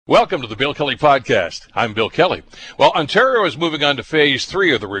Welcome to the Bill Kelly Podcast. I'm Bill Kelly. Well, Ontario is moving on to Phase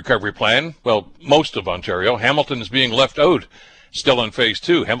 3 of the recovery plan. Well, most of Ontario. Hamilton is being left out, still in Phase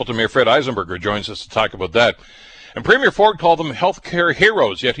 2. Hamilton Mayor Fred Eisenberger joins us to talk about that. And Premier Ford called them healthcare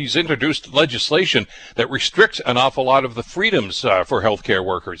heroes, yet he's introduced legislation that restricts an awful lot of the freedoms for healthcare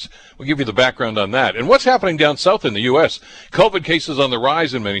workers. We'll give you the background on that. And what's happening down south in the U.S.? COVID cases on the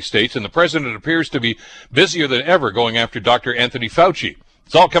rise in many states, and the president appears to be busier than ever going after Dr. Anthony Fauci.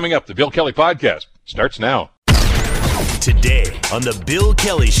 It's all coming up. The Bill Kelly Podcast starts now. Today on The Bill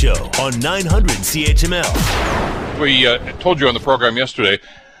Kelly Show on 900 CHML. We told you on the program yesterday,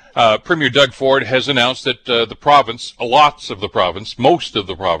 Premier Doug Ford has announced that the province, most of the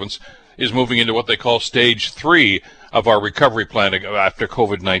province, is moving into what they call Stage 3 of our recovery plan after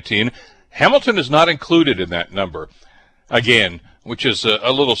COVID-19. Hamilton is not included in that number, again, which is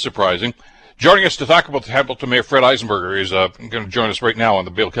a little surprising. Joining us to talk about the Hamilton Mayor Fred Eisenberger is going to join us right now on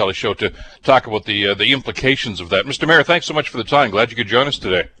the Bill Kelly Show to talk about the implications of that. Mr. Mayor, thanks so much for the time. Glad you could join us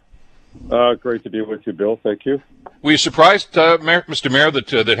today. Great to be with you, Bill. Thank you. Were you surprised, Mr. Mayor,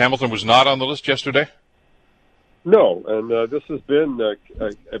 that Hamilton was not on the list yesterday? No, and this has been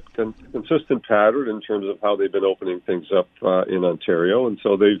a consistent pattern in terms of how they've been opening things up in Ontario, and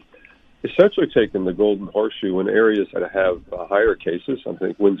so they've essentially taken the golden horseshoe in areas that have higher cases. I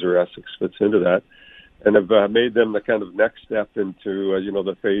think Windsor-Essex fits into that, and have made them the kind of next step into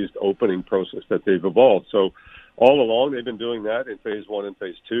the phased opening process that they've evolved. So all along they've been doing that in Phase 1 and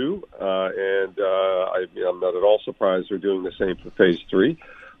Phase 2, and I'm not at all surprised they're doing the same for Phase 3.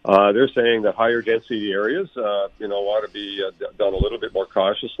 They're saying that higher density areas ought to be done a little bit more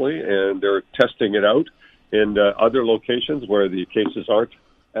cautiously, and they're testing it out in other locations where the cases aren't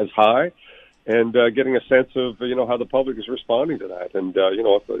as high, and getting a sense of how the public is responding to that. And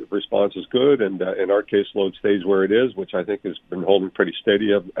if the response is good, and our caseload stays where it is, which I think has been holding pretty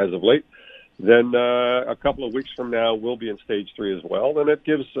steady as of late, then a couple of weeks from now we'll be in Stage 3 as well. And it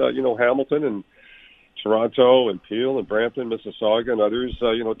gives Hamilton and Toronto and Peel and Brampton, Mississauga, and others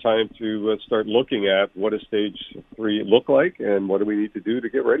time to start looking at what does Stage 3 look like, and what do we need to do to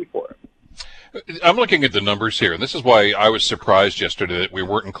get ready for it. I'm looking at the numbers here, and this is why I was surprised yesterday that we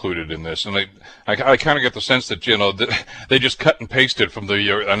weren't included in this. And I kind of get the sense that that they just cut and pasted from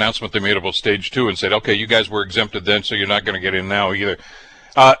the announcement they made about Stage 2 and said, okay, you guys were exempted then, so you're not going to get in now either.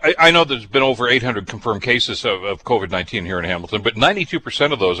 I know there's been over 800 confirmed cases of COVID-19 here in Hamilton, but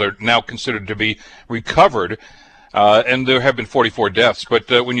 92% of those are now considered to be recovered, and there have been 44 deaths. But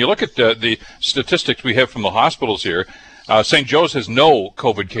when you look at the statistics we have from the hospitals here, St. Joe's has no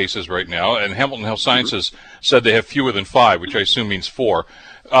COVID cases right now, and Hamilton Health Sciences said they have fewer than 5, which I assume means 4.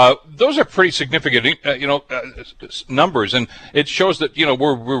 Those are pretty significant, numbers, and it shows that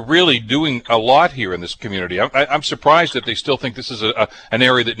we're really doing a lot here in this community. I'm surprised that they still think this is an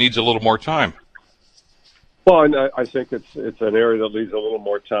area that needs a little more time. Well, and I think it's an area that needs a little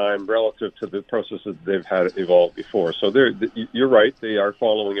more time relative to the processes they've had evolved before. So you're right; they are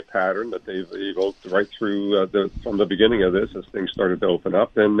following a pattern that they've evoked right through from the beginning of this, as things started to open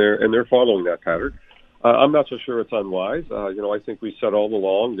up, and they're following that pattern. I'm not so sure it's unwise. I think we said all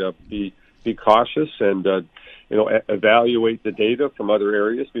along be cautious and evaluate the data from other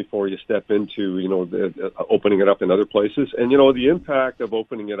areas before you step into opening it up in other places. And the impact of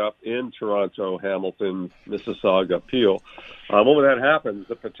opening it up in Toronto, Hamilton, Mississauga, Peel. When that happens,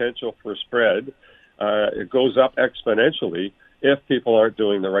 the potential for spread it goes up exponentially if people aren't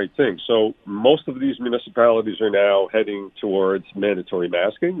doing the right thing. So most of these municipalities are now heading towards mandatory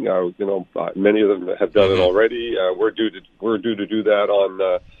masking. Many of them have done it already. We're due to do that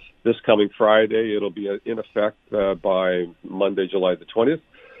on this coming Friday. It'll be in effect by Monday, July the 20th.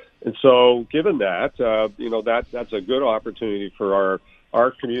 And so given that, that's a good opportunity for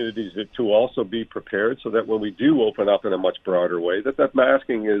our communities to also be prepared so that when we do open up in a much broader way, that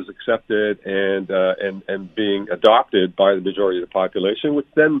masking is accepted and being adopted by the majority of the population, which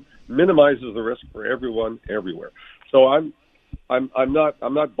then minimizes the risk for everyone everywhere. So I'm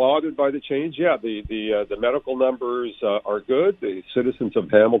not bothered by the change. Yeah, the medical numbers are good. The citizens of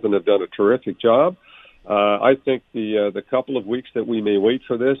Hamilton have done a terrific job. I think the couple of weeks that we may wait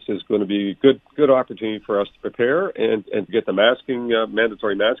for this is going to be good opportunity for us to prepare and get the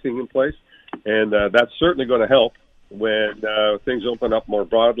mandatory masking in place, and that's certainly going to help when things open up more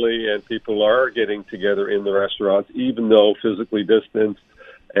broadly and people are getting together in the restaurants, even though physically distanced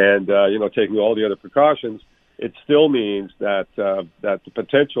and taking all the other precautions. It still means that the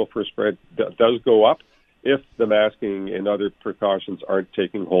potential for spread does go up if the masking and other precautions aren't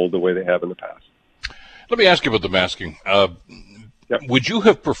taking hold the way they have in the past. Let me ask you about the masking. Yep. Would you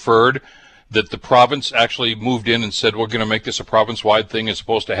have preferred that the province actually moved in and said, we're going to make this a province-wide thing as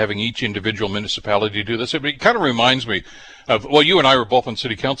opposed to having each individual municipality do this? It kind of reminds me of, well, you and I were both on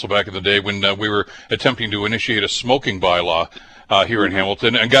city council back in the day when we were attempting to initiate a smoking bylaw here in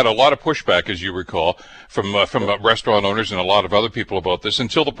Hamilton, and got a lot of pushback, as you recall, from restaurant owners and a lot of other people about this,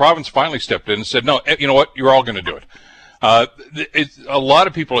 until the province finally stepped in and said, no, you know what, you're all going to do it. A lot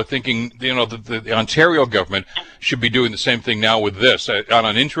of people are thinking, you know, the Ontario government should be doing the same thing now with this on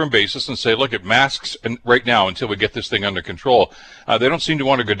an interim basis and say, look at masks and right now until we get this thing under control. They don't seem to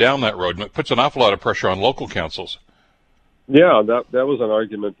want to go down that road, and it puts an awful lot of pressure on local councils. Yeah, that was an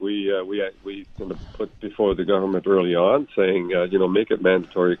argument we kind of put before the government early on, saying make it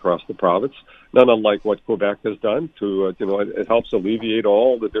mandatory across the province. Not unlike what Quebec has done to it helps alleviate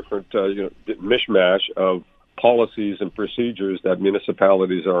all the different mishmash of policies and procedures that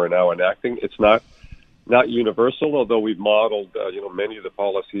municipalities are now enacting. It's not universal, although we've modeled many of the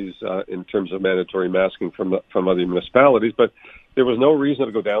policies in terms of mandatory masking from other municipalities, but there was no reason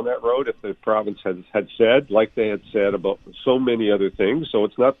to go down that road if the province had said, like they had said about so many other things. So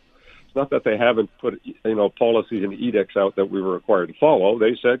it's not that they haven't put policies and edicts out that we were required to follow.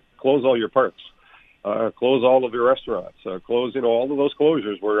 They said close all your parks, close all of your restaurants, close all of those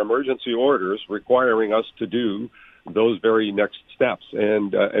closures were emergency orders requiring us to do those very next steps.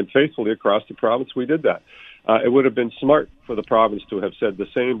 And faithfully across the province, we did that. It would have been smart for the province to have said the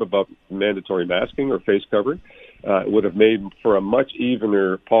same about mandatory masking or face covering. It would have made for a much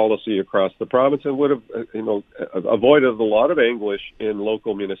evener policy across the province and would have, avoided a lot of anguish in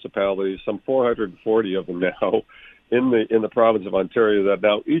local municipalities, some 440 of them now in the province of Ontario, that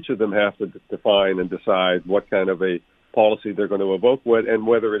now each of them have to define and decide what kind of a policy they're going to evoke with, and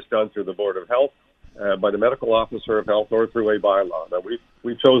whether it's done through the Board of Health, by the medical officer of health, or through a bylaw. Now,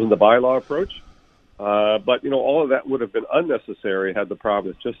 we've chosen the bylaw approach. But, all of that would have been unnecessary had the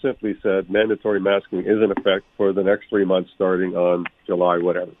province just simply said mandatory masking is in effect for the next 3 months starting on July,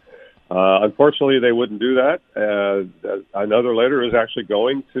 whatever. Unfortunately, they wouldn't do that. Another letter is actually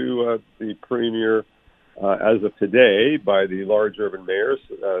going to the Premier as of today by the large urban mayors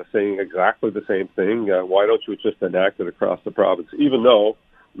saying exactly the same thing. Why don't you just enact it across the province, even though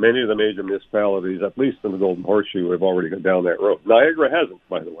many of the major municipalities, at least in the Golden Horseshoe, have already gone down that road. Niagara hasn't,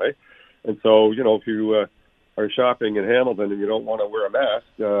 by the way. And so, if you are shopping in Hamilton and you don't want to wear a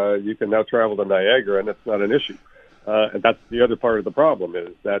mask, you can now travel to Niagara, and it's not an issue. And that's the other part of the problem,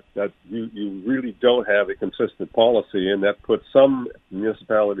 is that you really don't have a consistent policy, and that puts some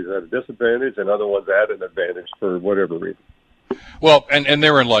municipalities at a disadvantage and other ones at an advantage for whatever reason. Well, and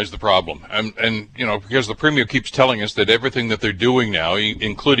therein lies the problem. And because the Premier keeps telling us that everything that they're doing now,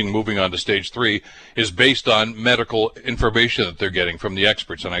 including moving on to stage 3, is based on medical information that they're getting from the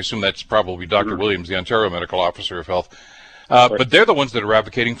experts. And I assume that's probably Dr. Williams, the Ontario Medical Officer of Health. Right. But they're the ones that are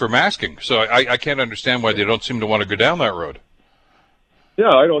advocating for masking. So I can't understand why they don't seem to want to go down that road.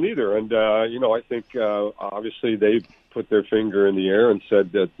 Yeah, I don't either. And, I think obviously they've put their finger in the air and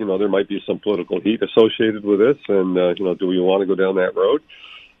said that, there might be some political heat associated with this. And, do we want to go down that road?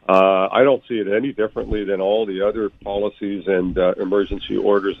 I don't see it any differently than all the other policies and emergency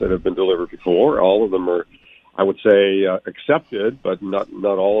orders that have been delivered before. All of them are, I would say, accepted, but not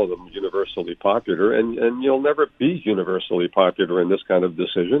all of them universally popular. And you'll never be universally popular in this kind of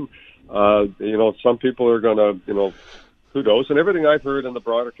decision. Some people are going to, kudos. And everything I've heard in the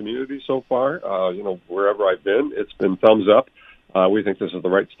broader community so far, wherever I've been, it's been thumbs up. We think this is the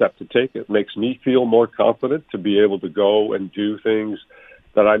right step to take. It makes me feel more confident to be able to go and do things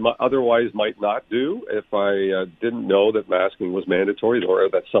that I otherwise might not do if I didn't know that masking was mandatory, or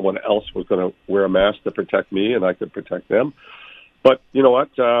that someone else was going to wear a mask to protect me and I could protect them. But you know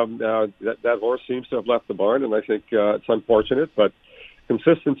what? That horse seems to have left the barn, and I think it's unfortunate, but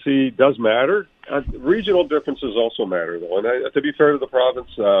consistency does matter. Regional differences also matter, though. And to be fair to the province,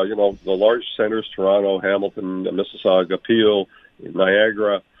 the large centers, Toronto, Hamilton, Mississauga, Peel,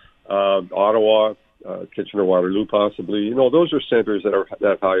 Niagara, Ottawa, Kitchener-Waterloo possibly, those are centers that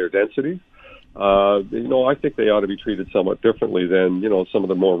have higher density. I think they ought to be treated somewhat differently than, some of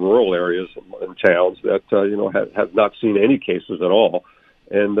the more rural areas and towns that, have not seen any cases at all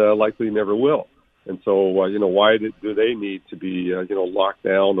and likely never will. And so, why do they need to be, locked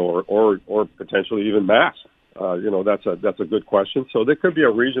down or potentially even masked? That's a good question. So there could be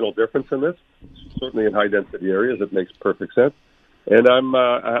a regional difference in this. Certainly in high density areas, it makes perfect sense. And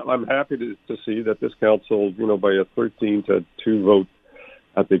I'm happy to see that this council, by a 13-2 vote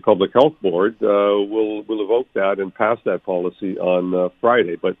at the Public Health Board, will evoke that and pass that policy on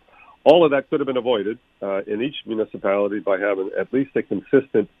Friday. But all of that could have been avoided in each municipality by having at least a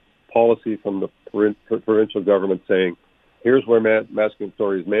consistent policy from the provincial government saying here's where masking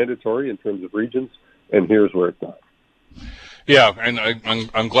authority is mandatory in terms of regions, and here's where it's not. Yeah, and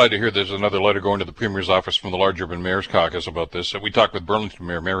I'm glad to hear there's another letter going to the Premier's office from the Large Urban Mayors Caucus about this. We talked with Burlington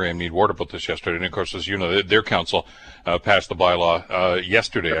Mayor Mary Ann Mead Ward about this yesterday, and of course, as you know, their council passed the bylaw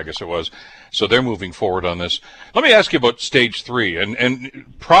yesterday, I guess it was. So they're moving forward on this. Let me ask you about Stage 3,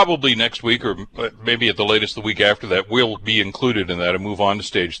 and probably next week, or maybe at the latest the week after that, we'll be included in that and move on to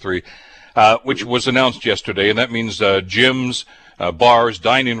Stage 3, which was announced yesterday, and that means gyms, bars,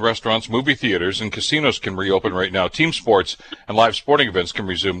 dine-in restaurants, movie theaters, and casinos can reopen right now. Team sports and live sporting events can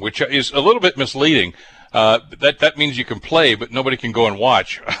resume, which is a little bit misleading. That means you can play, but nobody can go and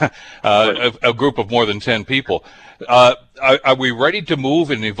watch a group of more than 10 people. Are we ready to move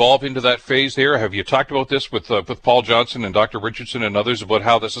and evolve into that phase here? Have you talked about this with Paul Johnson and Dr. Richardson and others about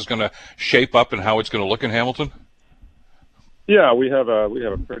how this is going to shape up and how it's going to look in Hamilton? Yeah, we have a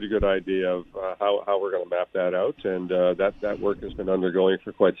pretty good idea of how we're going to map that out, and that work has been undergoing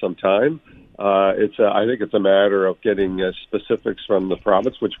for quite some time. I think it's a matter of getting specifics from the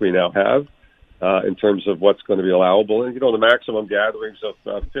province, which we now have, in terms of what's going to be allowable. And the maximum gatherings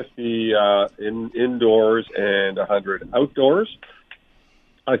of 50 indoors and 100 outdoors,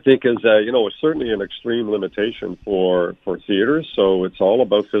 I think is certainly an extreme limitation for theaters. So it's all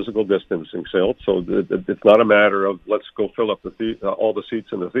about physical distancing still. So it's not a matter of let's go fill up all the seats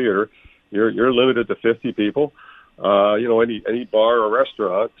in the theater. You're limited to 50 people. Any bar or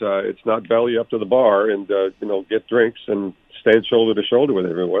restaurant, it's not belly up to the bar and get drinks and stand shoulder to shoulder with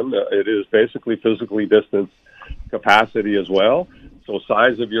everyone. It is basically physically distanced capacity as well. So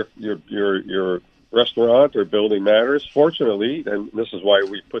size of your restaurant or building matters. Fortunately, and this is why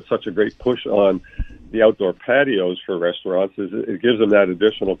we put such a great push on the outdoor patios for restaurants, is it gives them that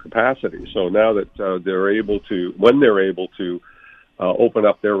additional capacity. So now that when they're able to open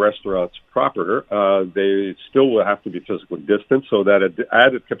up their restaurants proper, they still will have to be physically distanced. So that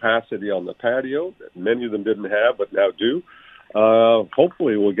added capacity on the patio that many of them didn't have but now do,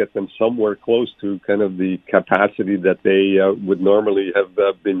 hopefully we'll get them somewhere close to kind of the capacity that they would normally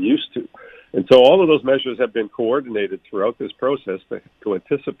have been used to. And so all of those measures have been coordinated throughout this process to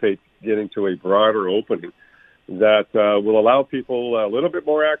anticipate getting to a broader opening that will allow people a little bit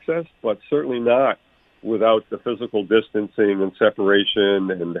more access, but certainly not without the physical distancing and separation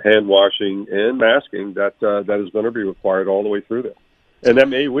and hand washing and masking that is going to be required all the way through this. And that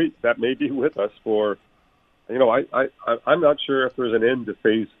may be with us for, I'm not sure if there's an end to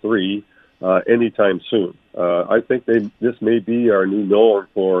phase 3 anytime soon. I think this may be our new norm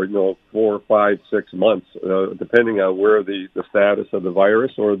for 4, 5, 6 months, depending on where the status of the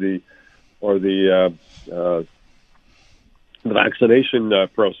virus or the vaccination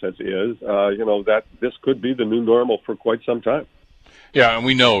process is. That this could be the new normal for quite some time. Yeah, and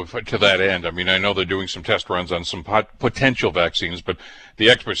we know to that end. I mean, I know they're doing some test runs on some potential vaccines, but the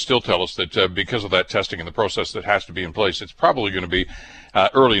experts still tell us that because of that testing and the process that has to be in place, it's probably going to be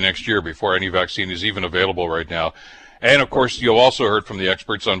early next year before any vaccine is even available right now. And, of course, you've also heard from the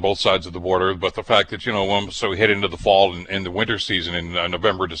experts on both sides of the border, but the fact that, so we head into the fall and the winter season in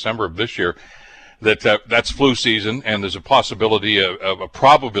November, December of this year, that's flu season, and there's a possibility, a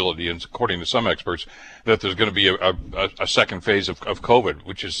probability, and according to some experts, that there's going to be a second phase of COVID,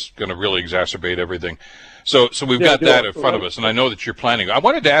 which is going to really exacerbate everything. So we've got that in front of us, and I know that you're planning. I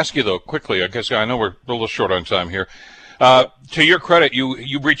wanted to ask you, though, quickly, I guess I know we're a little short on time here. To your credit,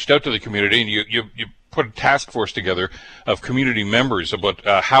 you reached out to the community, and you put a task force together of community members about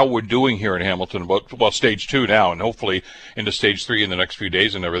how we're doing here in Hamilton about stage 2 now, and hopefully into stage 3 in the next few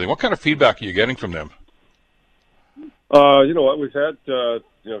days and everything. What kind of feedback are you getting from them? We've had 2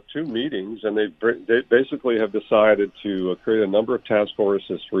 meetings, and they basically have decided to create a number of task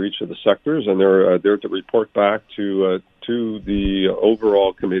forces for each of the sectors, and they're to report back to the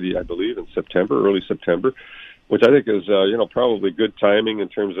overall committee, I believe, in early September. Which I think is, probably good timing in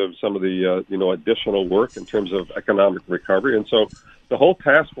terms of some of the, additional work in terms of economic recovery. And so the whole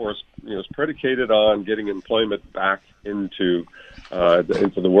task force, is predicated on getting employment back into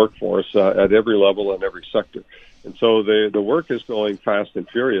the workforce at every level and every sector. And so the work is going fast and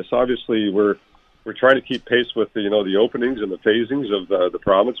furious. Obviously, we're trying to keep pace with the openings and the phasings of the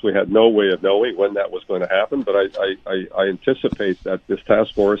province. We had no way of knowing when that was going to happen, but I anticipate that this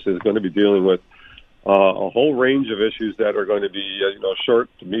task force is going to be dealing with a whole range of issues that are going to be, short,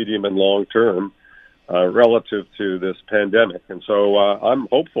 medium, and long term relative to this pandemic. And so I'm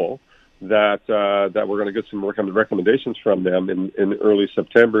hopeful that we're going to get some recommendations from them in early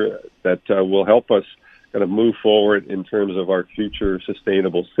September that will help us kind of move forward in terms of our future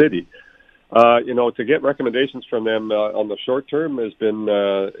sustainable city. To get recommendations from them on the short term has been,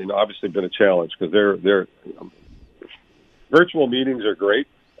 obviously been a challenge because virtual meetings are great.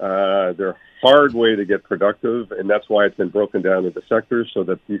 They're a hard way to get productive, and that's why it's been broken down into sectors so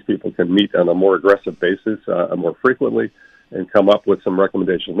that these people can meet on a more aggressive basis more frequently and come up with some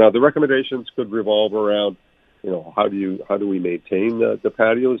recommendations. Now, the recommendations could revolve around, how do we maintain the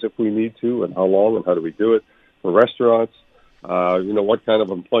patios if we need to, and how long, and how do we do it for restaurants? What kind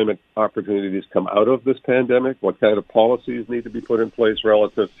of employment opportunities come out of this pandemic? What kind of policies need to be put in place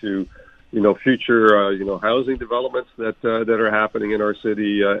relative to, future, housing developments that are happening in our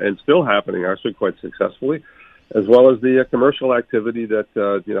city and still happening actually quite successfully, as well as the commercial activity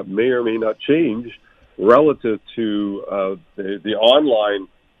that may or may not change relative to the online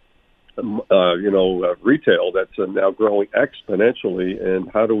retail that's now growing exponentially, and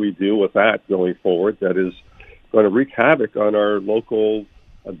how do we deal with that going forward? That is going to wreak havoc on our local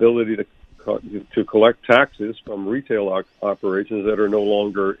ability to collect taxes from retail operations that are no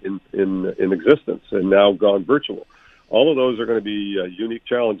longer in existence and now gone virtual. All of those are going to be unique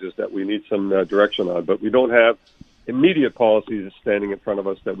challenges that we need some direction on, but we don't have immediate policies standing in front of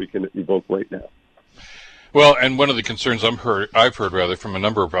us that we can evoke right now. Well, and one of the concerns I've heard from a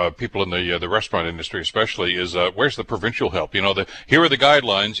number of people in the restaurant industry, especially, is where's the provincial help? Here are the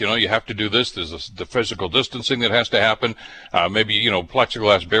guidelines. You have to do this. There's the physical distancing that has to happen. Maybe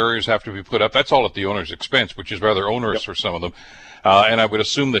plexiglass barriers have to be put up. That's all at the owner's expense, which is rather onerous for some of them. And I would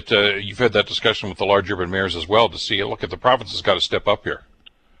assume that you've had that discussion with the large urban mayors as well to see, look, the province has got to step up here.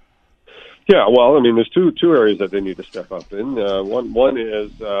 Yeah, well, there's two areas that they need to step up in. One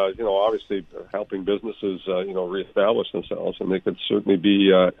is, obviously helping businesses, reestablish themselves, and they could certainly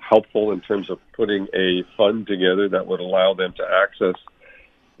be helpful in terms of putting a fund together that would allow them to access,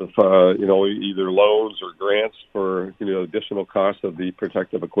 either loans or grants for, additional costs of the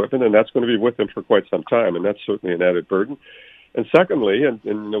protective equipment, and that's going to be with them for quite some time, and that's certainly an added burden. And secondly,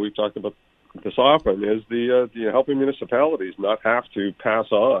 and we've talked about this often, is the helping municipalities not have to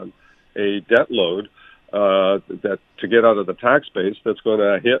pass on a debt load that to get out of the tax base that's going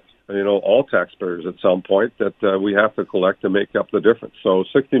to hit all taxpayers at some point that we have to collect to make up the difference. So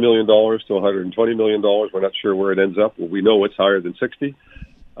 $60 million to $120 million, we're not sure where it ends up. Well, we know it's higher than 60.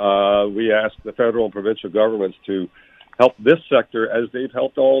 We ask the federal and provincial governments to help this sector as they've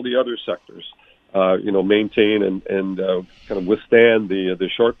helped all the other sectors. Maintain and kind of withstand the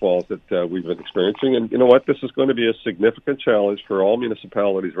shortfalls that we've been experiencing. And you know what? This is going to be a significant challenge for all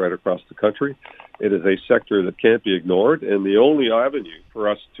municipalities right across the country. It is a sector that can't be ignored, and the only avenue for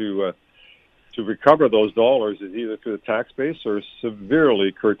us to recover those dollars is either through the tax base or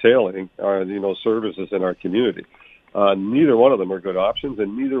severely curtailing services in our community. Neither one of them are good options,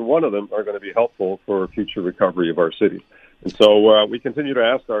 and neither one of them are going to be helpful for future recovery of our cities. And so we continue to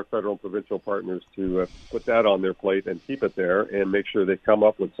ask our federal and provincial partners to put that on their plate and keep it there and make sure they come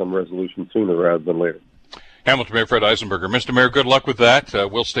up with some resolution sooner rather than later. Hamilton Mayor Fred Eisenberger. Mr. Mayor, good luck with that.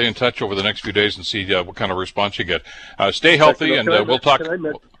 We'll stay in touch over the next few days and see what kind of response you get. Stay healthy, and we'll talk. Can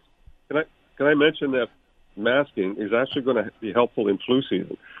I mention that masking is actually going to be helpful in flu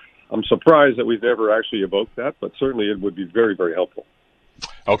season? I'm surprised that we've never actually evoked that, but certainly it would be very, very helpful.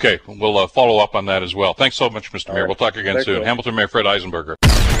 Okay, we'll follow up on that as well. Thanks so much, Mr. Mayor. We'll talk again soon. Hamilton Mayor Fred Eisenberger.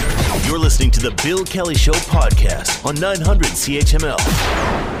 You're listening to the Bill Kelly Show podcast on 900 CHML.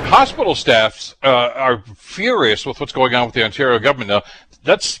 Hospital staffs are furious with what's going on with the Ontario government now.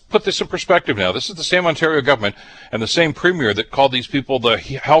 Let's put this in perspective now. This is the same Ontario government and the same premier that called these people the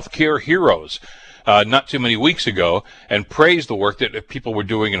healthcare heroes not too many weeks ago and praised the work that people were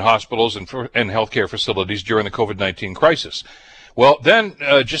doing in hospitals and healthcare facilities during the COVID-19 crisis. Well, then,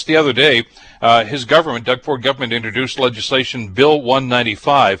 just the other day, his government, Doug Ford government, introduced legislation, Bill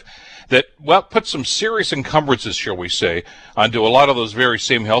 195, that, put some serious encumbrances, shall we say, onto a lot of those very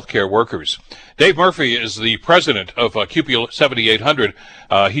same healthcare workers. Dave Murphy is the president of QP 7800.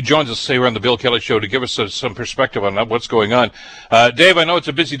 He joins us here on the Bill Kelly Show to give us some perspective on what's going on. Dave, I know it's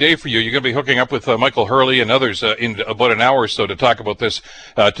a busy day for you. You're going to be hooking up with Michael Hurley and others in about an hour or so to talk about this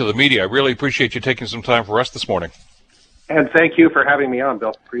to the media. I really appreciate you taking some time for us this morning. And thank you for having me on,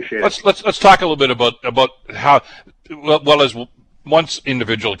 Bill. Appreciate it. Let's talk a little bit about how, well as once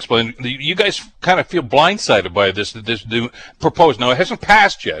individual explained, you guys kind of feel blindsided by this new proposed. Now, it hasn't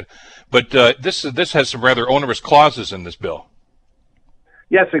passed yet, but this has some rather onerous clauses in this bill.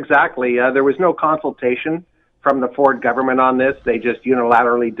 Yes, exactly. There was no consultation from the Ford government on this. They just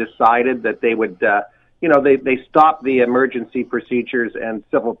unilaterally decided that they would, they stopped the Emergency Procedures and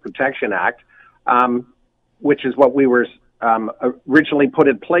Civil Protection Act, which is what we were originally put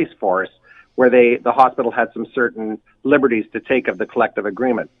in place for us, where the hospital had some certain liberties to take of the collective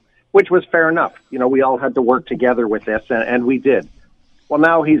agreement, which was fair enough. We all had to work together with this, and we did. Well,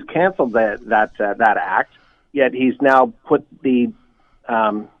 now he's canceled that act, yet he's now put the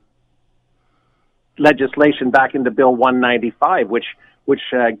legislation back into Bill 195, which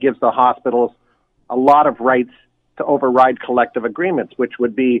gives the hospitals a lot of rights to override collective agreements, which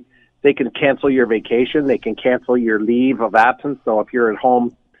would be they can cancel your vacation, they can cancel your leave of absence. So if you're at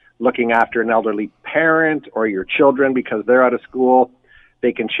home looking after an elderly parent or your children because they're out of school,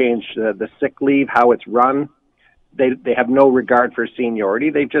 they can change the sick leave, how it's run. They have no regard for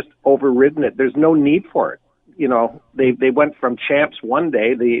seniority. They've just overridden it. There's no need for it. You know, they went from champs one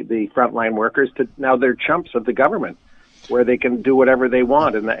day, the frontline workers, to now they're chumps of the government, where they can do whatever they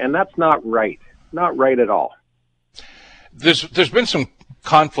want, and that's not right. Not right at all. There's been some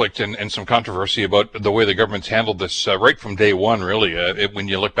conflict and some controversy about the way the government's handled this right from day one, really. When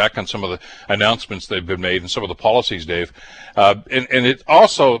you look back on some of the announcements that have been made and some of the policies, Dave, and it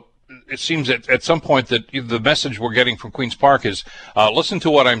also, it seems at some point that the message we're getting from Queen's Park is listen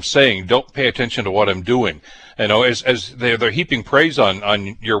to what I'm saying, don't pay attention to what I'm doing. You know, as they're heaping praise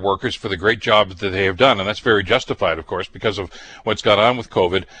on your workers for the great job that they have done, and that's very justified, of course, because of what's gone on with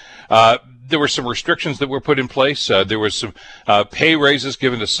COVID. There were some restrictions that were put in place. There was some pay raises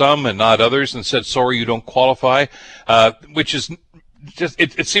given to some and not others, and said, sorry, you don't qualify, which is just,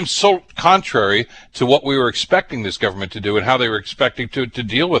 it seems so contrary to what we were expecting this government to do and how they were expecting to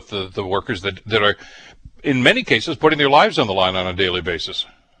deal with the workers that are, in many cases, putting their lives on the line on a daily basis.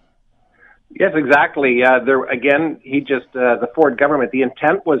 Yes, exactly. There again, the Ford government, the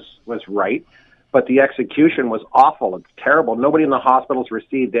intent was right, but the execution was awful. It's terrible. Nobody in the hospitals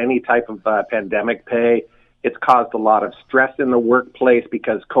received any type of pandemic pay. It's caused a lot of stress in the workplace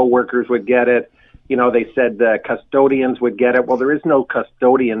because coworkers would get it. You know, they said custodians would get it. Well, there is no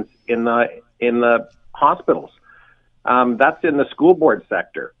custodians in the hospitals. That's in the school board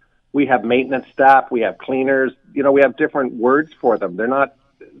sector. We have maintenance staff. We have cleaners. You know, we have different words for them. They're not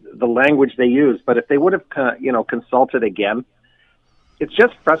the language they use. But if they would have, consulted again, it's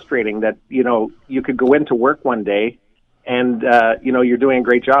just frustrating that, you could go into work one day and, you're doing a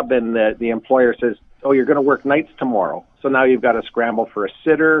great job. Then the employer says, oh, you're going to work nights tomorrow. So now you've got to scramble for a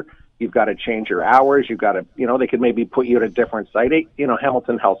sitter. You've got to change your hours. You've got to, they could maybe put you at a different site.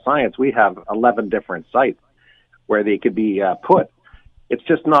 Hamilton Health Science, we have 11 different sites where they could be put. It's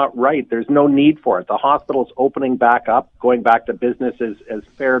just not right. There's no need for it. The hospital's opening back up, going back to business as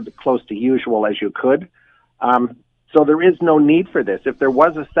fared close to usual as you could. So there is no need for this. If there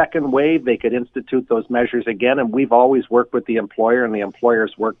was a second wave, they could institute those measures again, and we've always worked with the employer, and the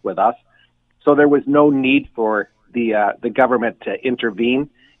employers worked with us. So there was no need for the government to intervene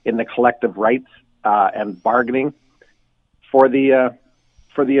in the collective rights and bargaining for the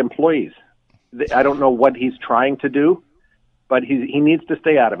employees. I don't know what he's trying to do, but he needs to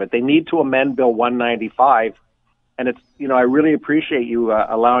stay out of it. They need to amend Bill 195, and it's I really appreciate you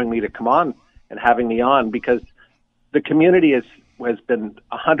allowing me to come on and having me on, because the community has been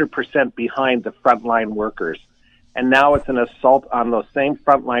 100% behind the frontline workers, and now it's an assault on those same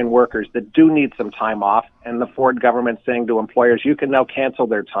frontline workers that do need some time off, and the Ford government saying to employers, you can now cancel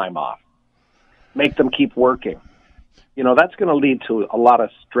their time off, make them keep working. That's going to lead to a lot of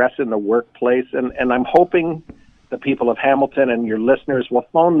stress in the workplace, and I'm hoping the people of Hamilton and your listeners will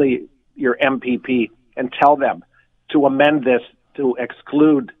phone your MPP and tell them to amend this to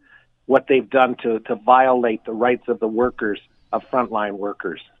exclude what they've done to violate the rights of the workers, of frontline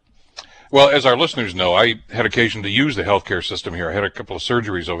workers. Well, as our listeners know, I had occasion to use the healthcare system here. I had a couple of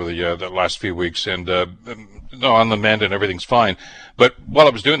surgeries over the last few weeks, and on the mend, and everything's fine. But while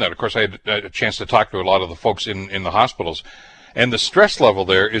I was doing that, of course, I had a chance to talk to a lot of the folks in the hospitals. And the stress level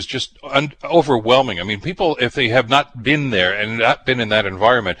there is just overwhelming. I mean, people, if they have not been there and not been in that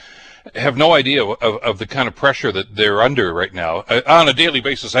environment, have no idea of the kind of pressure that they're under right now on a daily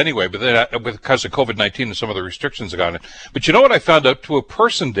basis anyway, but then because of COVID-19 and some of the restrictions on it. But you know what I found out to a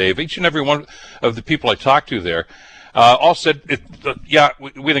person, Dave? Each and every one of the people I talked to there all said,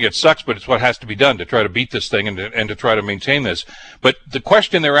 we think it sucks, but it's what has to be done to try to beat this thing and to try to maintain this. But the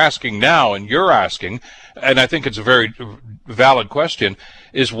question they're asking now, and you're asking, and I think it's a very valid question,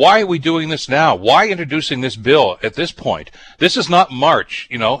 is why are we doing this now? Why introducing this bill at this point? This is not March,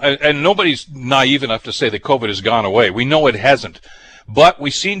 and nobody's naive enough to say that COVID has gone away. We know it hasn't. But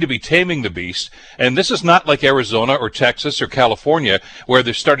we seem to be taming the beast, and this is not like Arizona or Texas or California, where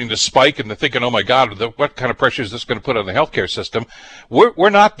they're starting to spike and they're thinking, oh my God, what kind of pressure is this going to put on the healthcare system? We're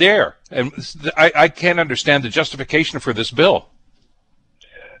not there, and I can't understand the justification for this bill.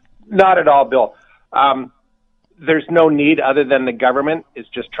 Not at all, Bill. There's no need other than the government is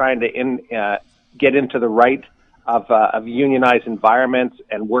just trying to get into the right of unionized environments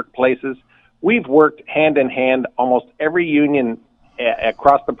and workplaces. We've worked hand in hand. Almost every union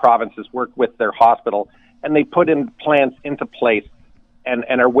across the province has worked with their hospital and they put in plans into place and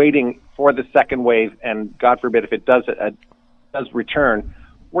are waiting for the second wave. And God forbid if it does return,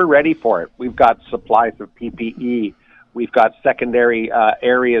 we're ready for it. We've got supplies of PPE. We've got secondary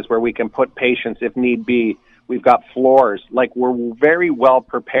areas where we can put patients if need be. We've got floors. Like, we're very well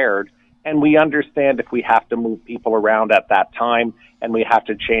prepared, and we understand if we have to move people around at that time and we have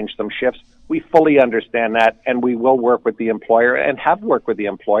to change some shifts. We fully understand that, and we will work with the employer and have worked with the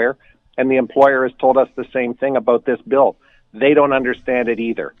employer. And the employer has told us the same thing about this bill. They don't understand it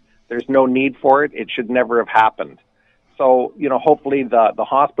either. There's no need for it. It should never have happened. So, hopefully the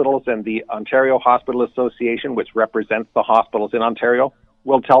hospitals and the Ontario Hospital Association, which represents the hospitals in Ontario,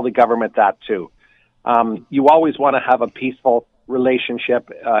 will tell the government that too. You always want to have a peaceful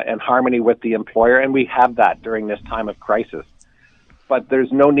relationship and harmony with the employer, and we have that during this time of crisis. But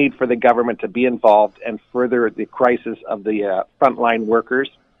there's no need for the government to be involved and further the crisis of the frontline workers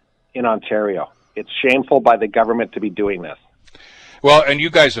in Ontario. It's shameful by the government to be doing this. Well, and you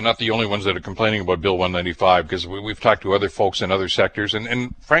guys are not the only ones that are complaining about Bill 195, because we've talked to other folks in other sectors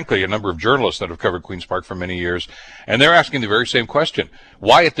and frankly, a number of journalists that have covered Queen's Park for many years, and they're asking the very same question.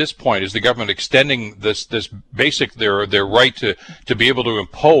 Why at this point is the government extending this basic, their right to be able to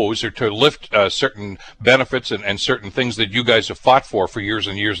impose or to lift certain benefits and certain things that you guys have fought for years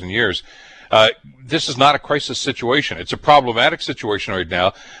and years and years? This is not a crisis situation. It's a problematic situation right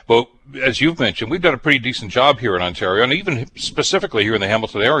now, but as you've mentioned, we've done a pretty decent job here in Ontario, and even specifically here in the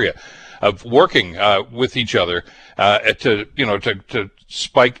Hamilton area, of working with each other to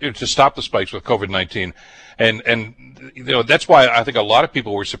stop the spikes with COVID-19, and that's why I think a lot of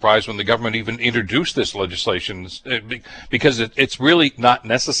people were surprised when the government even introduced this legislation, because it's really not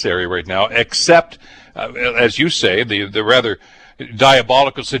necessary right now, except as you say, the rather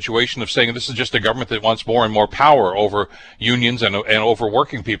diabolical situation of saying this is just a government that wants more and more power over unions and over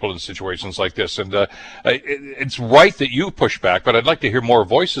working people in situations like this. And it's right that you push back, but I'd like to hear more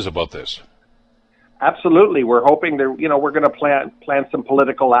voices about this. Absolutely. We're hoping that, we're going to plan some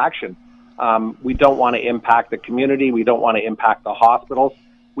political action. We don't want to impact the community. We don't want to impact the hospitals.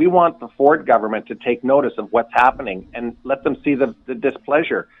 We want the Ford government to take notice of what's happening and let them see the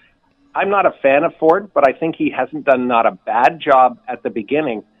displeasure. I'm not a fan of Ford, but I think he hasn't done not a bad job at the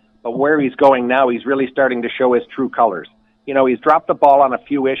beginning. But where he's going now, he's really starting to show his true colors. He's dropped the ball on a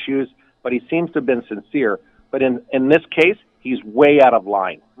few issues, but he seems to have been sincere. But in this case, he's way out of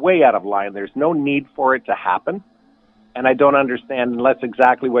line, way out of line. There's no need for it to happen. And I don't understand, unless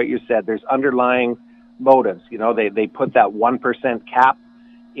exactly what you said. There's underlying motives. They put that 1% cap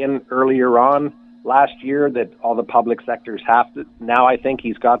in earlier on last year that all the public sectors have to. Now I think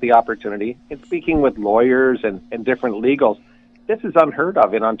he's got the opportunity. In speaking with lawyers and different legals, this is unheard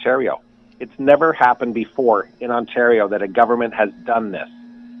of in Ontario. It's never happened before in Ontario that a government has done this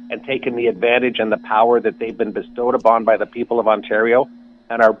and taken the advantage and the power that they've been bestowed upon by the people of Ontario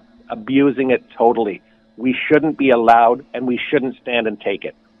and are abusing it totally. We shouldn't be allowed, and we shouldn't stand and take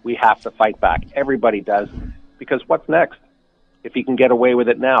it. We have to fight back. Everybody does, because what's next? If he can get away with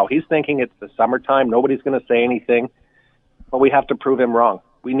it now. He's thinking it's the summertime, nobody's going to say anything, but we have to prove him wrong.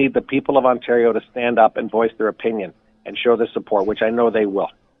 We need the people of Ontario to stand up and voice their opinion and show their support, which I know they will.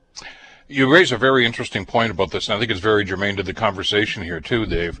 You raise a very interesting point about this, and I think it's very germane to the conversation here too,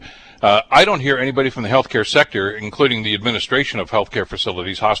 Dave. I don't hear anybody from the healthcare sector, including the administration of healthcare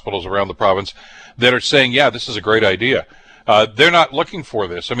facilities, hospitals around the province, that are saying, yeah, this is a great idea. They're not looking for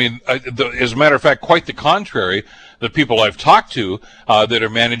this. I mean, as a matter of fact, quite the contrary. The people I've talked to that are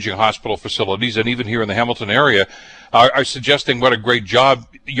managing hospital facilities, and even here in the Hamilton area, are suggesting what a great job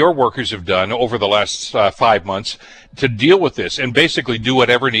your workers have done over the last 5 months to deal with this and basically do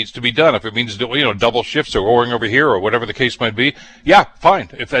whatever needs to be done. If it means double shifts or going over here or whatever the case might be, yeah, fine.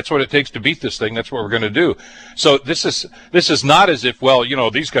 If that's what it takes to beat this thing, that's what we're going to do. So this is not as if, well,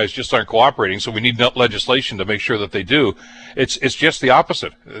 these guys just aren't cooperating, so we need legislation to make sure that they do. It's just the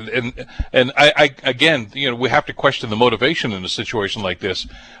opposite. And I again, we have to question the motivation in a situation like this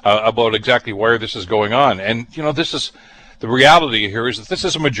about exactly where this is going on. And the reality here is that this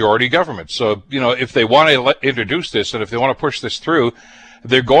is a majority government. So if they want to introduce this and if they want to push this through,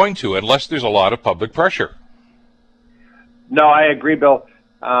 they're going to, unless there's a lot of public pressure. No, I agree, Bill.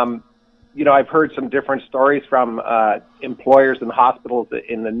 I've heard some different stories from employers and hospitals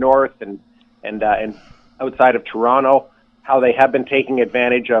in the north and outside of Toronto, how they have been taking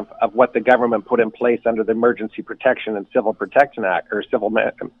advantage of what the government put in place under the Emergency Protection and Civil Protection Act, or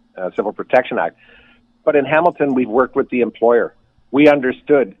Civil Protection Act. But in Hamilton, we've worked with the employer. We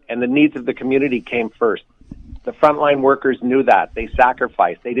understood, and the needs of the community came first. The frontline workers knew that. They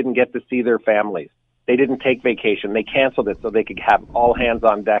sacrificed. They didn't get to see their families. They didn't take vacation. They canceled it so they could have all hands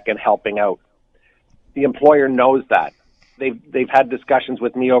on deck and helping out. The employer knows that. They've had discussions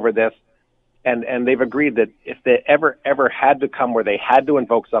with me over this, and they've agreed that if they ever had to come where they had to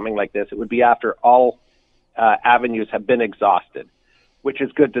invoke something like this, it would be after all avenues have been exhausted, which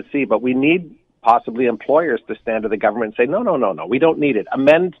is good to see. But we need possibly employers to stand to the government and say, no, we don't need it.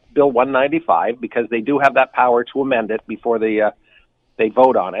 Amend Bill 195, because they do have that power to amend it before they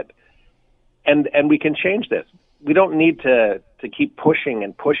vote on it. And we can change this. We don't need to keep pushing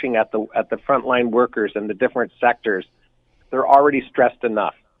at the frontline workers and the different sectors. They're already stressed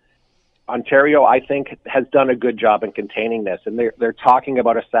enough. Ontario, I think, has done a good job in containing this, and they're talking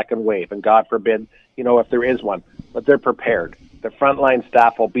about a second wave, and God forbid, if there is one, but they're prepared. The frontline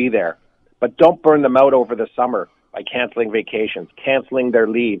staff will be there, but don't burn them out over the summer by canceling vacations, canceling their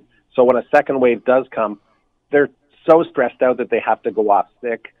leave. So when a second wave does come, they're so stressed out that they have to go off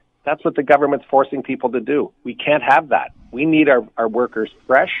sick. That's what the government's forcing people to do. We can't have that. We need our workers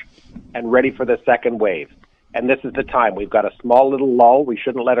fresh and ready for the second wave. And this is the time. We've got a small little lull. We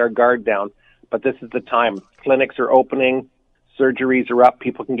shouldn't let our guard down, but this is the time. Clinics are opening, surgeries are up.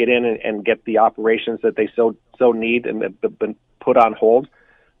 People can get in and get the operations that they so need and have been put on hold.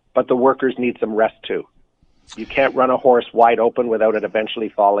 But the workers need some rest too. You can't run a horse wide open without it eventually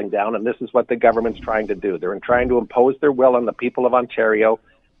falling down, and this is what the government's trying to do. They're trying to impose their will on the people of Ontario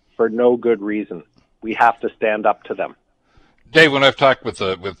for no good reason. We have to stand up to them. Dave, when I've talked with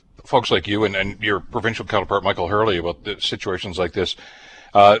folks like you and your provincial counterpart, Michael Hurley, about the situations like this,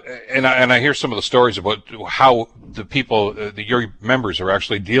 and I hear some of the stories about how the people, your members, are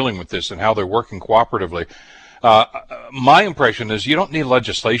actually dealing with this and how they're working cooperatively. My impression is you don't need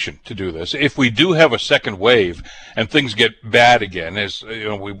legislation to do this. If we do have a second wave and things get bad again,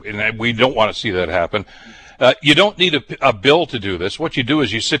 we don't want to see that happen. You don't need a bill to do this. What you do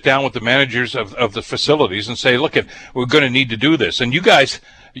is you sit down with the managers of the facilities and say, look, we're going to need to do this. And you guys,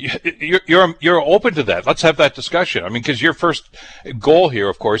 you're open to that. Let's have that discussion. I mean, because your first goal here,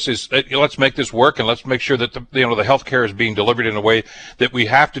 of course, is let's make this work and let's make sure that the health care is being delivered in a way that we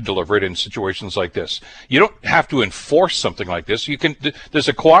have to deliver it in situations like this. You don't have to enforce something like this. There's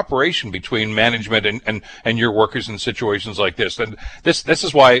a cooperation between management and your workers in situations like this. And this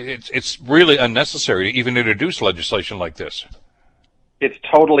is why it's really unnecessary to even introduce legislation like this. It's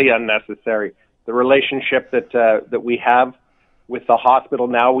totally unnecessary. The relationship that we have with the hospital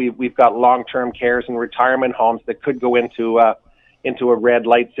now, we've got long-term cares and retirement homes that could go into a red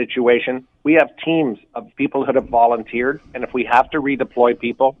light situation. We have teams of people that have volunteered, and if we have to redeploy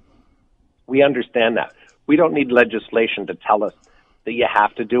people, we understand that. We don't need legislation to tell us that you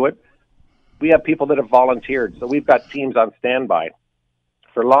have to do it. We have people that have volunteered, so we've got teams on standby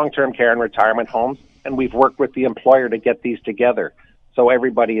for long-term care and retirement homes, and we've worked with the employer to get these together so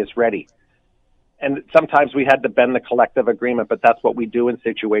everybody is ready. And sometimes we had to bend the collective agreement, but that's what we do in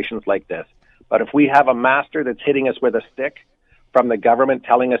situations like this. But if we have a master that's hitting us with a stick from the government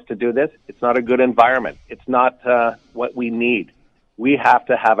telling us to do this, it's not a good environment. It's not what we need. We have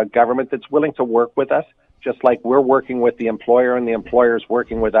to have a government that's willing to work with us, just like we're working with the employer and the employer's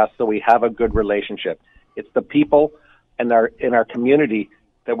working with us, so we have a good relationship. It's the people in our community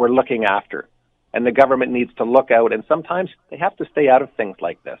that we're looking after. And the government needs to look out, and sometimes they have to stay out of things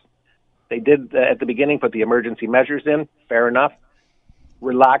like this. They did at the beginning put the emergency measures in, fair enough.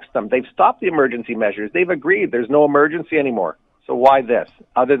 Relax them. They've stopped the emergency measures. They've agreed there's no emergency anymore. So why this?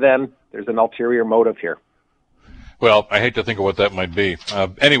 Other than there's an ulterior motive here. Well, I hate to think of what that might be.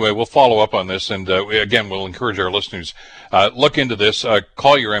 Anyway, we'll follow up on this, and again, we'll encourage our listeners, look into this,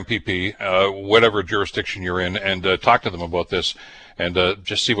 call your MPP, whatever jurisdiction you're in, and talk to them about this, and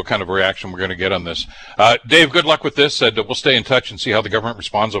just see what kind of reaction we're going to get on this. Dave, good luck with this, and we'll stay in touch and see how the government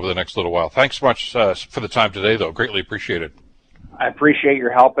responds over the next little while. Thanks so much for the time today, though. Greatly appreciated. I appreciate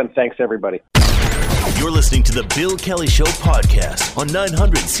your help, and thanks, everybody. You're listening to the Bill Kelly Show podcast on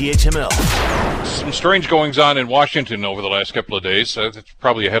 900 CHML. Some strange goings on in Washington over the last couple of days. It's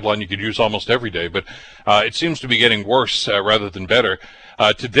probably a headline you could use almost every day, but it seems to be getting worse rather than better.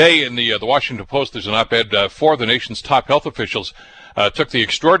 Today in the Washington Post, there's an op-ed. Four of the nation's top health officials took the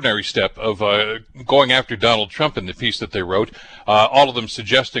extraordinary step of going after Donald Trump in the piece that they wrote, all of them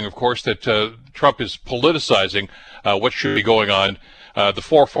suggesting, of course, that Trump is politicizing what should be going on. The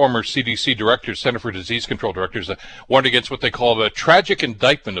four former CDC directors, Center for Disease Control directors, warned against what they call a tragic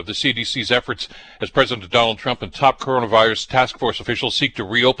indictment of the CDC's efforts as President Donald Trump and top coronavirus task force officials seek to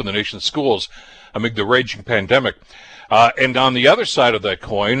reopen the nation's schools amid the raging pandemic. And on the other side of that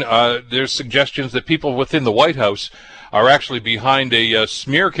coin, there's suggestions that people within the White House are actually behind a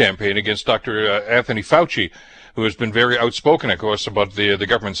smear campaign against Dr. Anthony Fauci. who has been very outspoken, of course, about the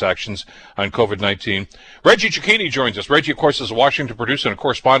government's actions on COVID-19. Reggie Cecchini joins us. Reggie, of course, is a Washington producer and a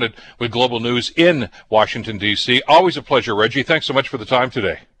correspondent with Global News in Washington, D.C. Always a pleasure, Reggie. Thanks so much for the time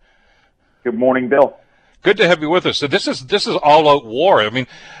today. Good morning, Bill. Good to have you with us. So this is all-out war. I mean,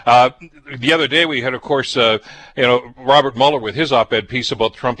 the other day we had, of course, Robert Mueller with his op-ed piece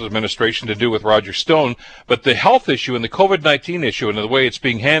about the Trump administration to do with Roger Stone. But the health issue and the COVID-19 issue and the way it's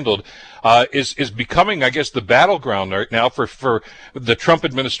being handled is becoming, I guess, the battleground right now for the Trump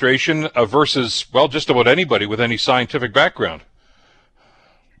administration versus, well, just about anybody with any scientific background.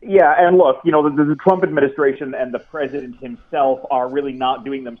 Yeah, and look, the Trump administration and the president himself are really not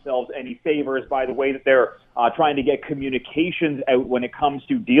doing themselves any favors by the way that they're trying to get communications out when it comes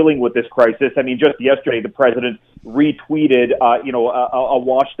to dealing with this crisis. I mean, just yesterday, the president retweeted, a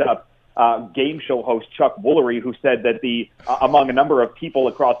washed-up game show host, Chuck Woolery, who said that among a number of people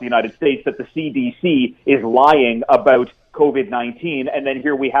across the United States, that the CDC is lying about COVID-19, and then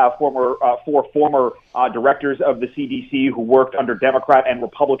here we have four former directors of the CDC who worked under Democrat and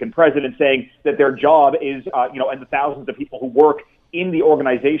Republican presidents saying that their job is, and the thousands of people who work in the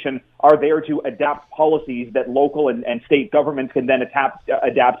organization are there to adapt policies that local and state governments can then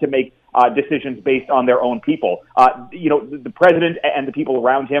adapt to make decisions based on their own people. The president and the people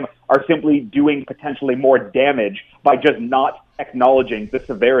around him are simply doing potentially more damage by just not acknowledging the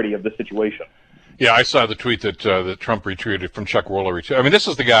severity of the situation. Yeah, I saw the tweet that Trump retweeted from Chuck Woolery. I mean, this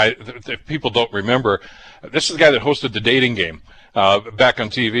is the guy, if people don't remember, this is the guy that hosted the Dating Game back on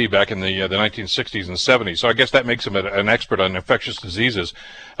TV back in the 1960s and 70s. So I guess that makes him an expert on infectious diseases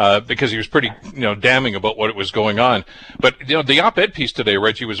because he was pretty, damning about what was going on. But, the op-ed piece today,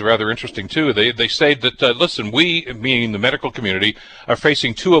 Reggie, was rather interesting, too. They say that, listen, we, meaning the medical community, are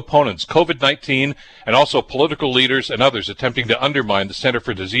facing two opponents, COVID-19 and also political leaders and others attempting to undermine the Center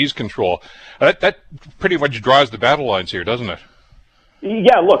for Disease Control. That pretty much draws the battle lines here, doesn't it?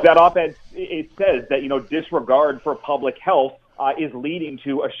 Yeah, look, that op-ed, it says that, disregard for public health is leading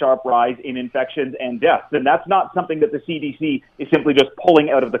to a sharp rise in infections and deaths. And that's not something that the CDC is simply just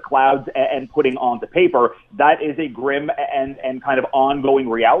pulling out of the clouds and putting onto paper. That is a grim and kind of ongoing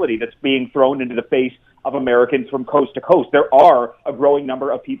reality that's being thrown into the face of Americans from coast to coast. There are a growing number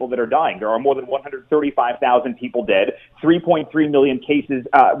of people that are dying. There are more than 135,000 people dead. 3.3 million cases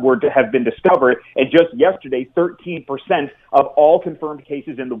have been discovered. And just yesterday, 13% of all confirmed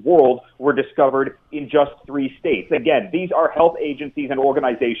cases in the world were discovered in just 3 states. Again, these are health agencies and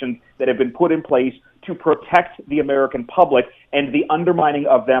organizations that have been put in place to protect the American public, and the undermining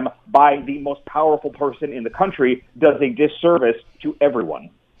of them by the most powerful person in the country does a disservice to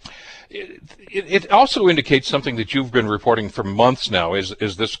everyone. It also indicates something that you've been reporting for months now. Is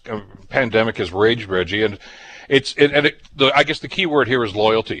this pandemic has raged, Reggie, and I guess the key word here is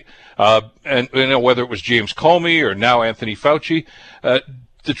loyalty. And whether it was James Comey or now Anthony Fauci,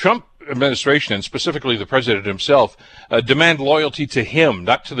 the Trump administration and specifically the president himself demand loyalty to him,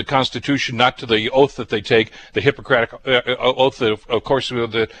 not to the Constitution, not to the oath that they take, the Hippocratic oath that, of course,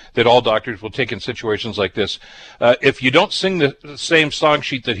 that all doctors will take in situations like this. If you don't sing the same song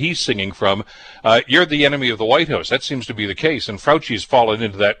sheet that he's singing from, you're the enemy of the White House. That seems to be the case, and Fauci's fallen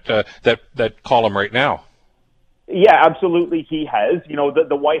into that column right now. Yeah, absolutely he has.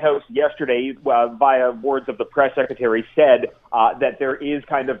 The White House yesterday, via words of the press secretary, said that there is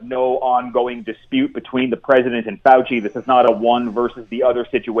kind of no ongoing dispute between the president and Fauci. This is not a one versus the other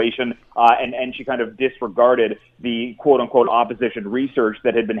situation. And she kind of disregarded the quote-unquote opposition research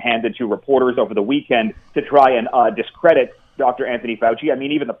that had been handed to reporters over the weekend to try and discredit Dr. Anthony Fauci. I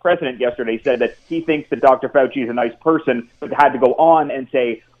mean, even the president yesterday said that he thinks that Dr. Fauci is a nice person, but had to go on and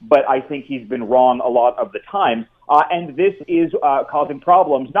say, but I think he's been wrong a lot of the time. And this is causing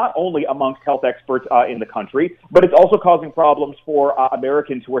problems not only amongst health experts in the country, but it's also causing problems for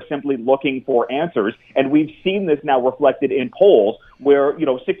Americans who are simply looking for answers. And we've seen this now reflected in polls where,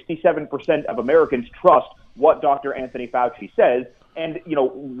 67% of Americans trust what Dr. Anthony Fauci says. And,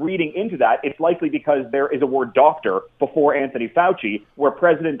 reading into that, it's likely because there is a word doctor before Anthony Fauci, where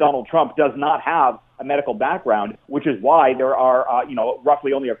President Donald Trump does not have a medical background, which is why there are,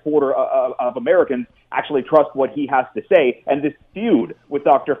 roughly only a quarter of Americans actually trust what he has to say. And this feud with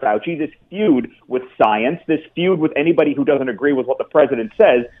Dr. Fauci, this feud with science, this feud with anybody who doesn't agree with what the president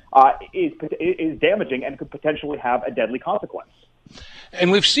says is damaging and could potentially have a deadly consequence. And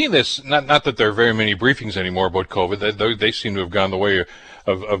we've seen this, not that there are very many briefings anymore about COVID. They seem to have gone the way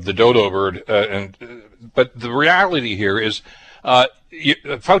of the dodo bird. But the reality here is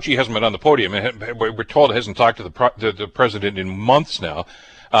Fauci hasn't been on the podium. We're told he hasn't talked to the president in months now.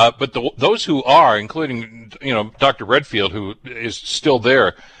 But those who are, including Dr. Redfield, who is still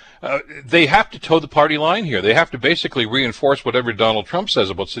there, they have to toe the party line here. They have to basically reinforce whatever Donald Trump says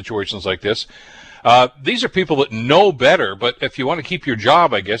about situations like this. These are people that know better, but if you want to keep your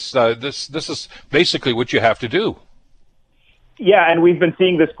job, I guess this is basically what you have to do. Yeah, and we've been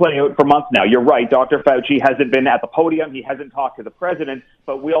seeing this play out for months now. You're right. Dr. Fauci hasn't been at the podium. He hasn't talked to the president.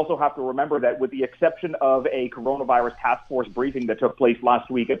 But we also have to remember that with the exception of a coronavirus task force briefing that took place last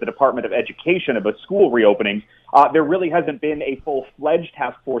week at the Department of Education about school reopenings, there really hasn't been a full-fledged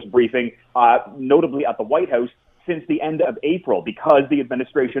task force briefing, notably at the White House, since the end of April, because the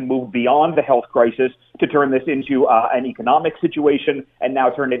administration moved beyond the health crisis to turn this into an economic situation and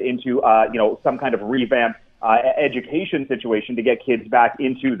now turn it into some kind of revamped education situation to get kids back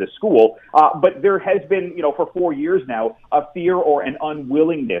into the school. But there has been, for 4 years now, a fear or an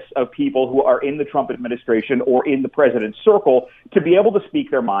unwillingness of people who are in the Trump administration or in the president's circle to be able to speak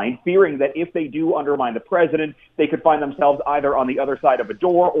their mind, fearing that if they do undermine the president, they could find themselves either on the other side of a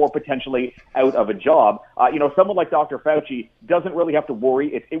door or potentially out of a job. Someone like Dr. Fauci doesn't really have to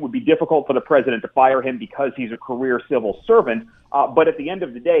worry. It would be difficult for the president to fire him because he's a career civil servant. But at the end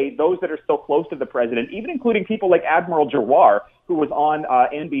of the day, those that are still close to the president, even including people like Admiral Giroir, who was on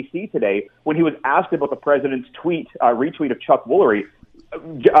NBC today, when he was asked about the president's retweet of Chuck Woolery,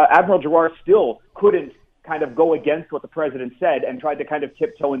 Admiral Giroir still couldn't kind of go against what the president said and tried to kind of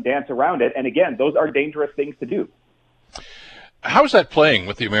tiptoe and dance around it. And again, those are dangerous things to do. How's that playing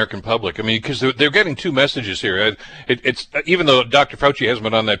with the American public? I mean, because they're getting two messages here. It's even though Dr. Fauci hasn't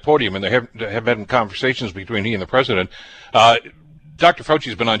been on that podium and there have been conversations between he and the president, Dr.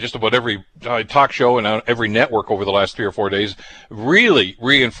 Fauci's been on just about every talk show and on every network over the last 3 or 4 days, really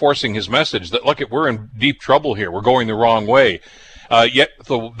reinforcing his message that, look, we're in deep trouble here. We're going the wrong way. Yet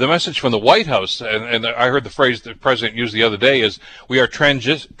the message from the White House, and I heard the phrase the president used the other day, is we are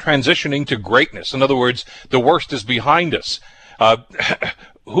transitioning to greatness. In other words, the worst is behind us.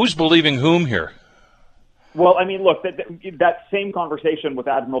 Who's believing whom here? Well, I mean, look, that same conversation with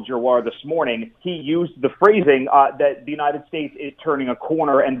Admiral Giroir this morning, he used the phrasing that the United States is turning a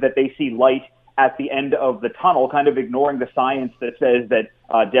corner and that they see light at the end of the tunnel, kind of ignoring the science that says that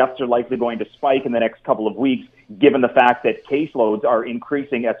deaths are likely going to spike in the next couple of weeks, given the fact that caseloads are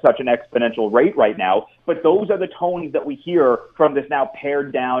increasing at such an exponential rate right now. But those are the tones that we hear from this now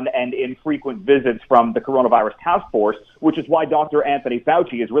pared down and infrequent visits from the coronavirus task force, which is why Dr. Anthony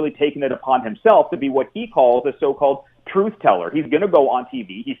Fauci is really taking it upon himself to be what he calls a so-called truth teller. He's going to go on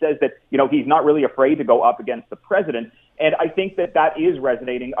TV. He says that, he's not really afraid to go up against the president. And I think that is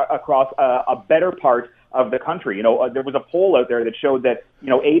resonating across a better part of the country. There was a poll out there that showed that,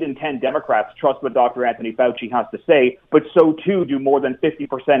 8 in 10 Democrats trust what Dr. Anthony Fauci has to say, but so too do more than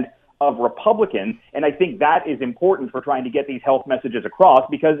 50% of Republicans. And I think that is important for trying to get these health messages across,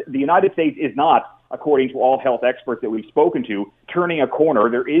 because the United States is not, according to all health experts that we've spoken to, turning a corner.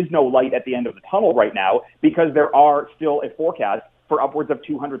 There is no light at the end of the tunnel right now, because there are still a forecast for upwards of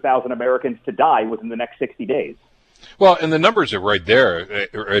 200,000 Americans to die within the next 60 days. Well, and the numbers are right there,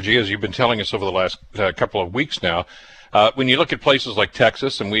 Reggie, as you've been telling us over the last couple of weeks now. When you look at places like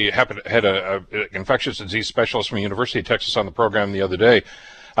Texas, and we had an infectious disease specialist from the University of Texas on the program the other day,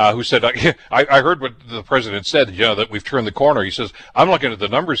 who said, I heard what the president said, that we've turned the corner. He says, I'm looking at the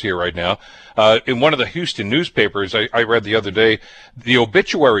numbers here right now. In one of the Houston newspapers, I read the other day, the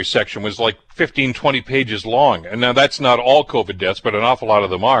obituary section was like 15, 20 pages long. And now that's not all COVID deaths, but an awful lot of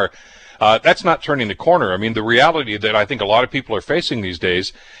them are. That's not turning the corner. I mean, the reality that I think a lot of people are facing these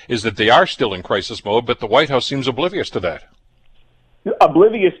days is that they are still in crisis mode, but the White House seems oblivious to that.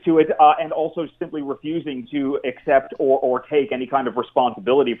 Oblivious to it, and also simply refusing to accept or take any kind of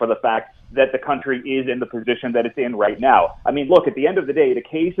responsibility for the fact that the country is in the position that it's in right now. I mean, look, at the end of the day, the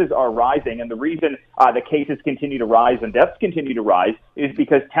cases are rising, and the reason the cases continue to rise and deaths continue to rise is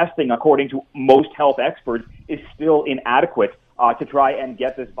because testing, according to most health experts, is still inadequate to try and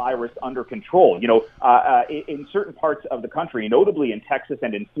get this virus under control. In certain parts of the country, notably in Texas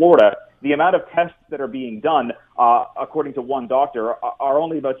and in Florida, the amount of tests that are being done, according to one doctor, are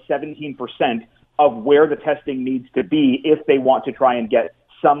only about 17% of where the testing needs to be if they want to try and get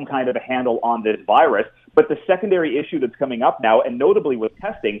some kind of a handle on this virus. But the secondary issue that's coming up now, and notably with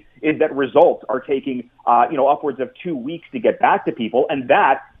testing, is that results are taking, upwards of 2 weeks to get back to people. And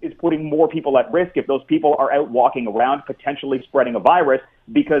that is putting more people at risk if those people are out walking around, potentially spreading a virus,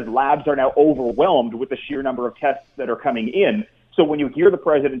 because labs are now overwhelmed with the sheer number of tests that are coming in. So when you hear the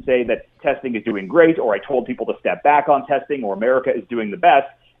president say that testing is doing great, or I told people to step back on testing, or America is doing the best,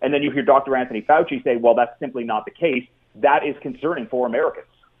 and then you hear Dr. Anthony Fauci say, well, that's simply not the case, that is concerning for Americans.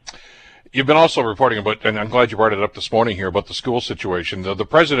 You've been also reporting about, and I'm glad you brought it up this morning here, about the school situation. The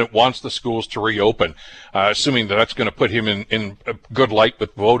president wants the schools to reopen, assuming that that's going to put him in a good light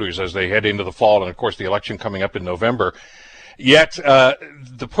with voters as they head into the fall and, of course, the election coming up in November. Yet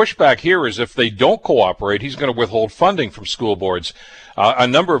the pushback here is if they don't cooperate, he's going to withhold funding from school boards. A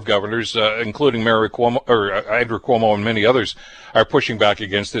number of governors, including Andrew Cuomo and many others, are pushing back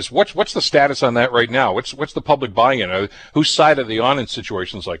against this. What's the status on that right now? What's the public buy-in? Whose side are they on in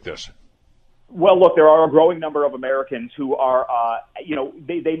situations like this? Well, look, there are a growing number of Americans who are,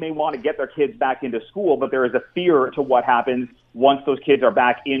 they may want to get their kids back into school, but there is a fear to what happens once those kids are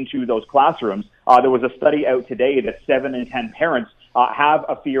back into those classrooms. There was a study out today that 7 in 10 parents have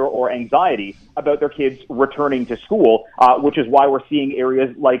a fear or anxiety about their kids returning to school, which is why we're seeing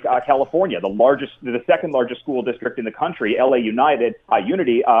areas like California, the second largest school district in the country, LA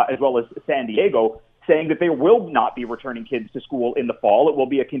Unity, as well as San Diego, saying that they will not be returning kids to school in the fall. It will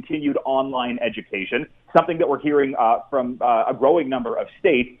be a continued online education, something that we're hearing from a growing number of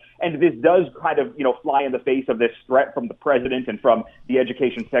states. And this does kind of, fly in the face of this threat from the president and from the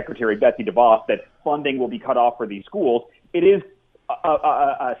Education Secretary, Betsy DeVos, that funding will be cut off for these schools. It is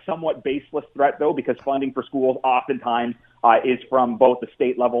a somewhat baseless threat, though, because funding for schools oftentimes is from both the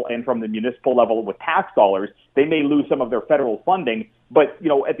state level and from the municipal level with tax dollars. They may lose some of their federal funding, but,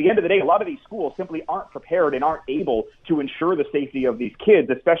 at the end of the day, a lot of these schools simply aren't prepared and aren't able to ensure the safety of these kids,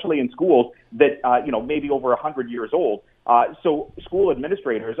 especially in schools that, maybe over 100 years old. So school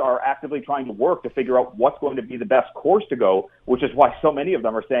administrators are actively trying to work to figure out what's going to be the best course to go, which is why so many of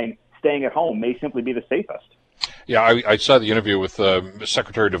them are saying staying at home may simply be the safest. Yeah, I saw the interview with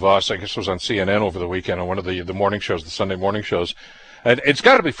Secretary DeVos, I guess it was on CNN over the weekend on one of the morning shows, the Sunday morning shows. And it's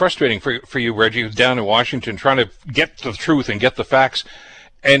got to be frustrating for you, Reggie, down in Washington, trying to get the truth and get the facts.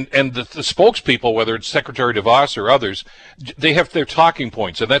 And the spokespeople, whether it's Secretary DeVos or others, they have their talking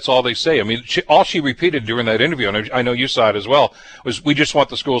points, and that's all they say. I mean, all she repeated during that interview, and I know you saw it as well, was we just want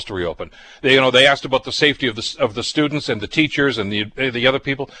the schools to reopen. They asked about the safety of the students and the teachers and the other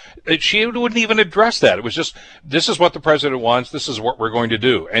people. She wouldn't even address that. It was just, this is what the president wants. This is what we're going to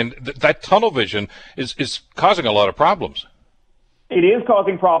do. And that tunnel vision is causing a lot of problems. It is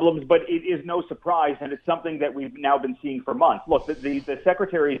causing problems, but it is no surprise, and it's something that we've now been seeing for months. Look, the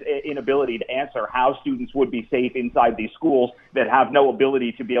Secretary's inability to answer how students would be safe inside these schools that have no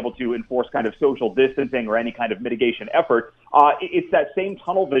ability to be able to enforce kind of social distancing or any kind of mitigation effort, it's that same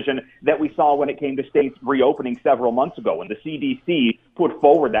tunnel vision that we saw when it came to states reopening several months ago, when the CDC put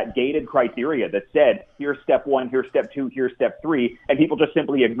forward that gated criteria that said, here's step 1, here's step 2, here's step 3, and people just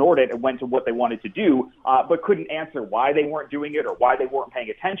simply ignored it and went to what they wanted to do, but couldn't answer why they weren't doing it or why they weren't paying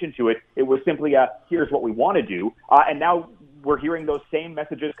attention to it. It was simply here's what we want to do. And now we're hearing those same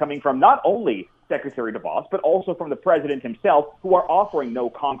messages coming from not only Secretary DeVos, but also from the president himself, who are offering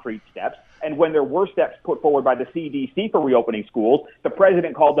no concrete steps. And when there were steps put forward by the CDC for reopening schools, the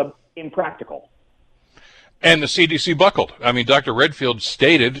president called them impractical. And the CDC buckled. I mean, Dr. Redfield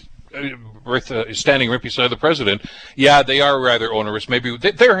stated, standing right beside the president, yeah, they are rather onerous. Maybe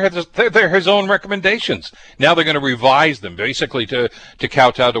they're his own recommendations. Now they're going to revise them, basically to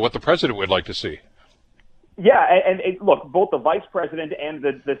kowtow to what the president would like to see. Yeah, and look, both the vice president and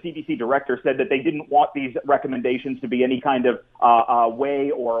the CDC director said that they didn't want these recommendations to be any kind of way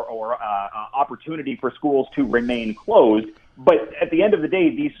or opportunity for schools to remain closed. But at the end of the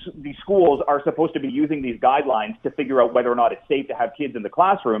day, these schools are supposed to be using these guidelines to figure out whether or not it's safe to have kids in the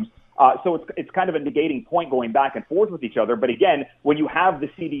classrooms. So it's kind of a negating point going back and forth with each other. But again, when you have the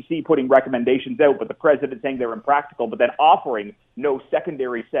CDC putting recommendations out, but the president saying they're impractical, but then offering no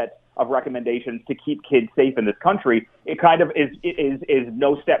secondary set of recommendations to keep kids safe in this country, it kind of is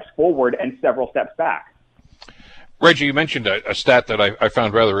no steps forward and several steps back. Reggie, you mentioned a stat that I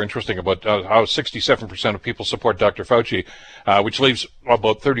found rather interesting about how 67% of people support Dr. Fauci, which leaves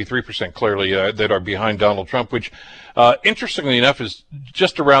about 33% clearly that are behind Donald Trump, which, interestingly enough, is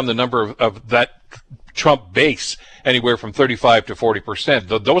just around the number of that Trump base, anywhere from 35 to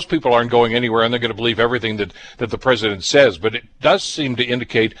 40%. Those people aren't going anywhere, and they're going to believe everything that the president says. But it does seem to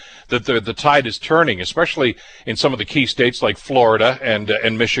indicate that the tide is turning, especially in some of the key states like Florida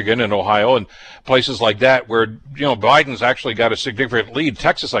and Michigan and Ohio and places like that, where Biden's actually got a significant lead.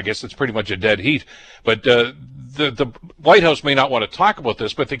 Texas, I guess, it's pretty much a dead heat. But the White House may not want to talk about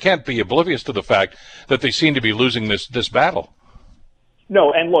this, but they can't be oblivious to the fact that they seem to be losing this battle.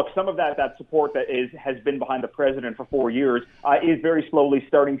 No, and look, some of that support that has been behind the president for 4 years is very slowly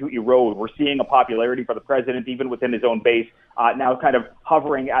starting to erode. We're seeing a popularity for the president, even within his own base, now kind of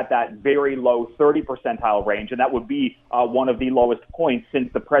hovering at that very low 30 percentile range, and that would be one of the lowest points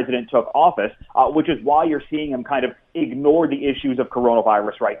since the president took office, which is why you're seeing him kind of ignore the issues of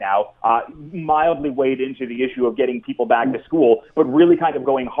coronavirus right now, mildly wade into the issue of getting people back to school, but really kind of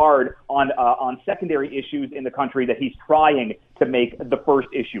going hard on secondary issues in the country that he's trying to make the first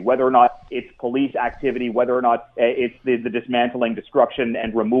issue, whether or not it's police activity, whether or not it's the dismantling, destruction,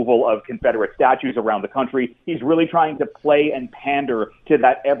 and removal of Confederate statues around the country. He's really trying to play and pander to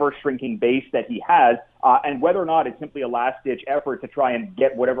that ever-shrinking base that he has, and whether or not it's simply a last-ditch effort to try and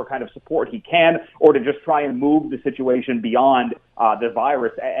get whatever kind of support he can, or to just try and move the situation beyond the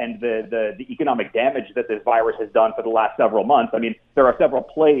virus and the economic damage that this virus has done for the last several months. I mean, there are several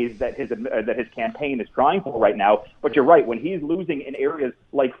plays that his campaign is trying for right now, but you're right. When he's losing in areas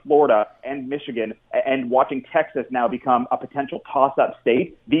like Florida and Michigan and watching Texas now become a potential toss-up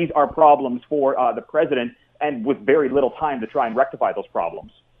state, these are problems for the president, and with very little time to try and rectify those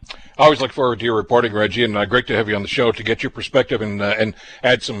problems. I always look forward to your reporting, Reggie, and great to have you on the show to get your perspective and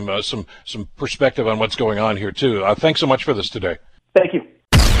add some perspective on what's going on here too. Thanks so much for this today. Thank you.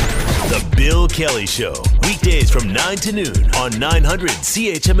 The Bill Kelly Show, weekdays from 9 to noon on 900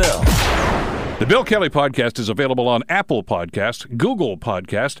 CHML. The Bill Kelly Podcast is available on Apple Podcast, Google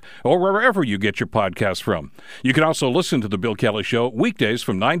Podcast, or wherever you get your podcasts from. You can also listen to The Bill Kelly Show weekdays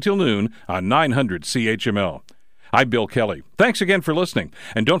from 9 till noon on 900 CHML. I'm Bill Kelly. Thanks again for listening.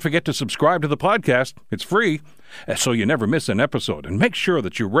 And don't forget to subscribe to the podcast. It's free, so you never miss an episode. And make sure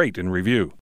that you rate and review.